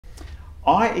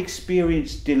I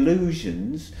experienced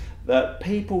delusions that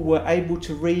people were able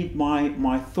to read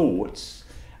my thoughts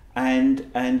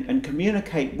and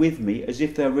communicate with me as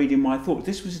if they're reading my thoughts.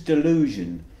 This was a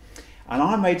delusion. And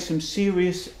I made some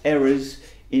serious errors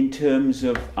in terms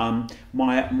of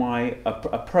my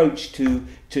approach to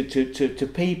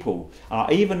people.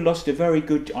 I even lost a very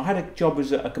good. I had a job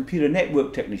as a computer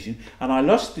network technician, and I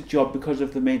lost the job because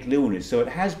of the mental illness. So it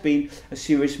has been a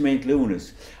serious mental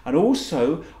illness. And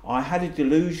also, I had a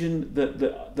delusion that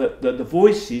the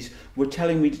voices were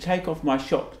telling me to take off my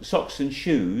socks and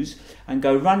shoes and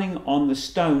go running on the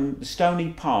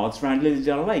stony paths around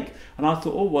Lilydale Lake. And I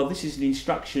thought, oh well, this is an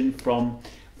instruction from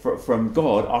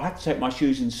God. I'll have to take my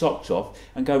shoes and socks off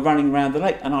and go running around the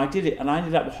lake. And I did it, and I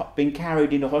ended up being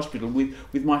carried into hospital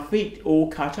with my feet all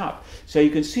cut up. So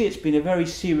you can see it's been a very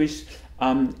serious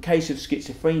case of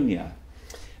schizophrenia.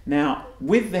 Now,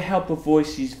 with the help of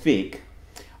Voices Vic,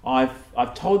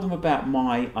 I've told them about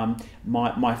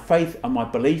my faith and my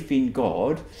belief in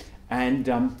God. And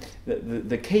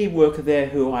the key worker there,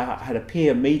 who I had a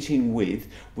peer meeting with,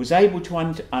 was able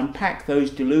to unpack those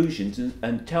delusions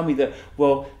and tell me that,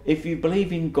 well, if you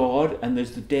believe in God and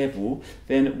there's the devil,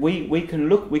 then we can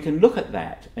look at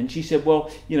that. And she said,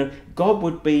 well, you know, God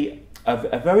would be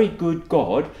a very good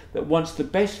God that wants the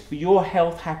best for your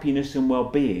health, happiness and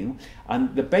well-being,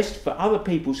 and the best for other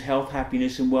people's health,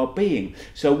 happiness and well-being.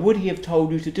 So would he have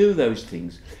told you to do those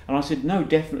things? And I said, no,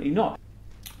 definitely not.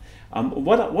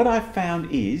 What I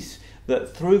found is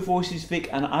that through Voices Vic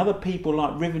and other people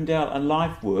like Rivendell and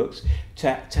LifeWorks,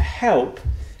 to help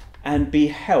and be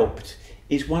helped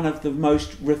is one of the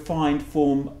most refined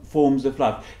forms of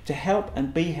love. To help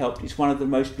and be helped is one of the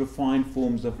most refined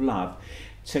forms of love.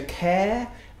 To care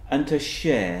and to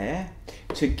share,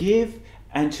 to give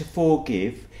and to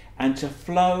forgive, and to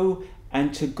flow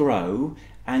and to grow,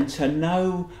 and to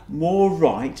know more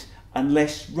right and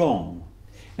less wrong.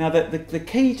 Now, the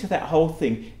key to that whole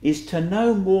thing is to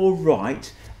know more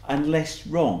right and less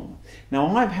wrong.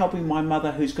 Now, I'm helping my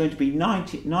mother, who's going to be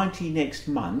 90 next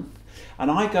month, and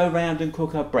I go round and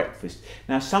cook her breakfast.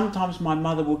 Now, sometimes my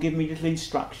mother will give me little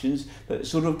instructions that are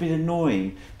sort of a bit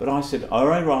annoying, but I said, all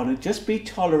right, Roland, just be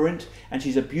tolerant, and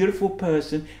she's a beautiful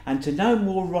person, and to know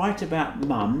more right about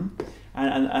Mum,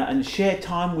 and share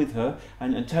time with her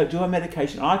and do her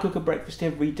medication. I cook a breakfast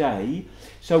every day.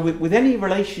 So with any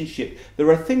relationship, there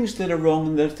are things that are wrong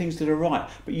and there are things that are right.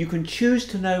 But you can choose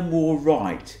to know more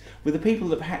right. With the people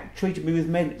that have treated me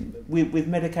with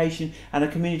medication and a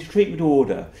community treatment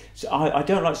order, so I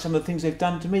don't like some of the things they've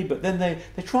done to me, but then they're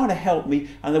trying to help me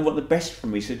and they want the best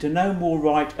from me. So to know more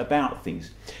right about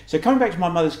things. So coming back to my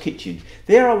mother's kitchen,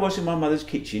 there I was in my mother's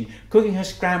kitchen cooking her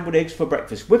scrambled eggs for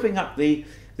breakfast, whipping up the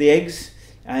eggs,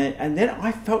 and then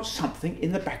I felt something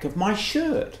in the back of my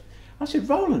shirt. I said,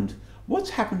 Roland, what's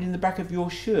happened in the back of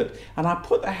your shirt? And I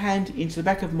put the hand into the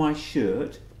back of my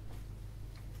shirt,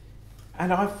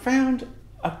 and I found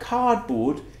a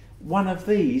cardboard, one of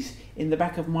these, in the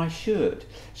back of my shirt.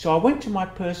 So I went to my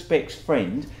Perspex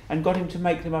friend and got him to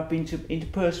make them up into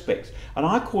Perspex. And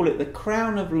I call it the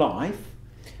crown of life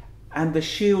and the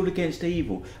shield against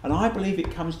evil, and I believe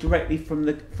it comes directly from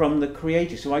the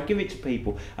Creator. So I give it to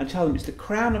people and tell them it's the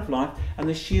crown of life and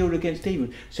the shield against evil.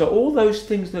 So all those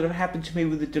things that have happened to me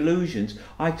with the delusions,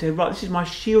 I say, right, this is my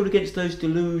shield against those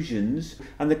delusions,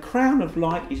 and the crown of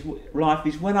life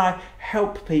is when I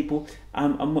help people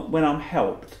and when I'm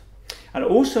helped. And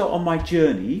also on my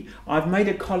journey, I've made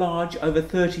a collage over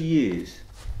 30 years.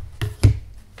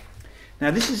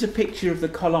 Now this is a picture of the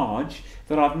collage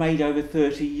that I've made over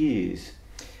 30 years.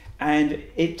 And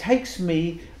it takes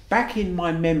me back in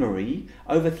my memory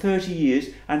over 30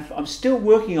 years, and I'm still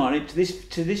working on it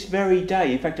to this very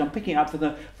day. In fact, I'm picking it up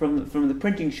from the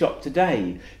printing shop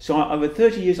today. So over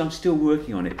 30 years, I'm still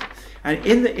working on it. And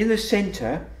in the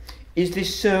centre is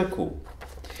this circle.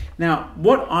 Now,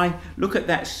 what I look at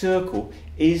that circle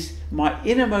is my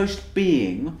innermost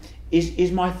being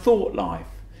is my thought life.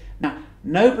 Now,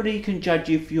 nobody can judge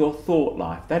you for your thought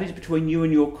life. That is between you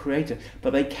and your Creator.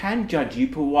 But they can judge you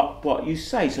for what you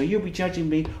say. So you'll be judging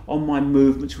me on my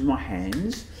movements with my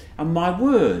hands and my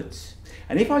words.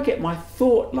 And if I get my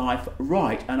thought life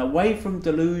right and away from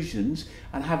delusions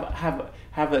and have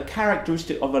a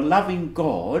characteristic of a loving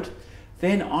God,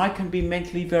 then I can be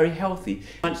mentally very healthy.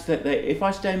 Once if I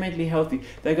stay mentally healthy,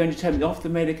 they're going to take me off the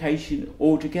medication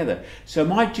altogether. So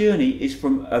my journey is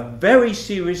from a very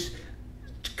serious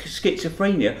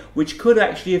schizophrenia, which could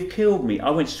actually have killed me.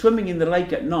 I went swimming in the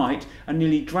lake at night and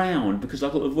nearly drowned because I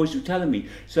thought the voice was telling me.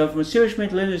 So from a serious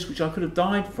mental illness, which I could have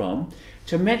died from,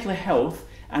 to mental health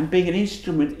and being an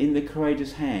instrument in the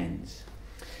Creator's hands.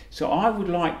 So I would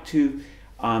like to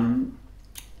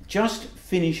just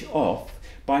finish off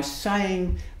by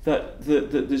saying that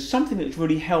there's something that's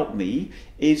really helped me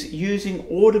is using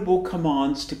audible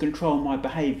commands to control my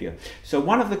behaviour. So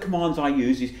one of the commands I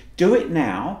use is do it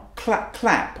now, clap,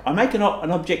 clap. I make an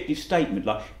objective statement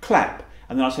like clap,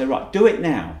 and then I say, right, do it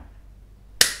now.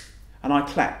 And I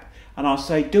clap. And I'll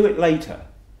say, do it later.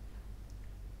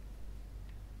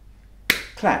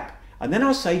 Clap. And then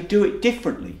I'll say, do it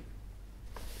differently.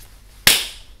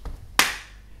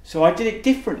 So I did it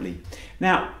differently.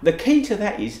 Now, the key to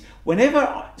that is,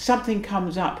 whenever something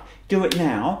comes up, do it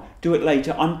now, do it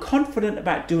later, I'm confident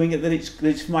about doing it, that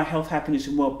it's for my health, happiness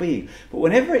and well-being. But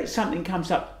whenever something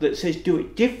comes up that says do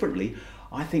it differently,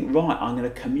 I think, right, I'm going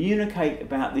to communicate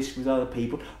about this with other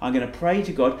people, I'm going to pray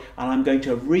to God, and I'm going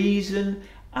to reason,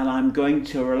 and I'm going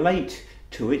to relate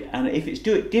to it. And if it's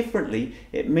do it differently,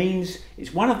 it means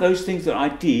it's one of those things that I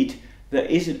did that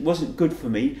wasn't good for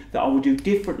me, that I will do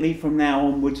differently from now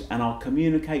onwards, and I'll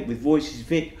communicate with Voices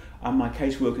Vic and my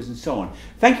caseworkers and so on.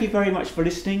 Thank you very much for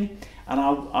listening, and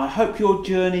I hope your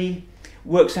journey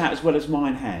works out as well as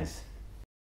mine has.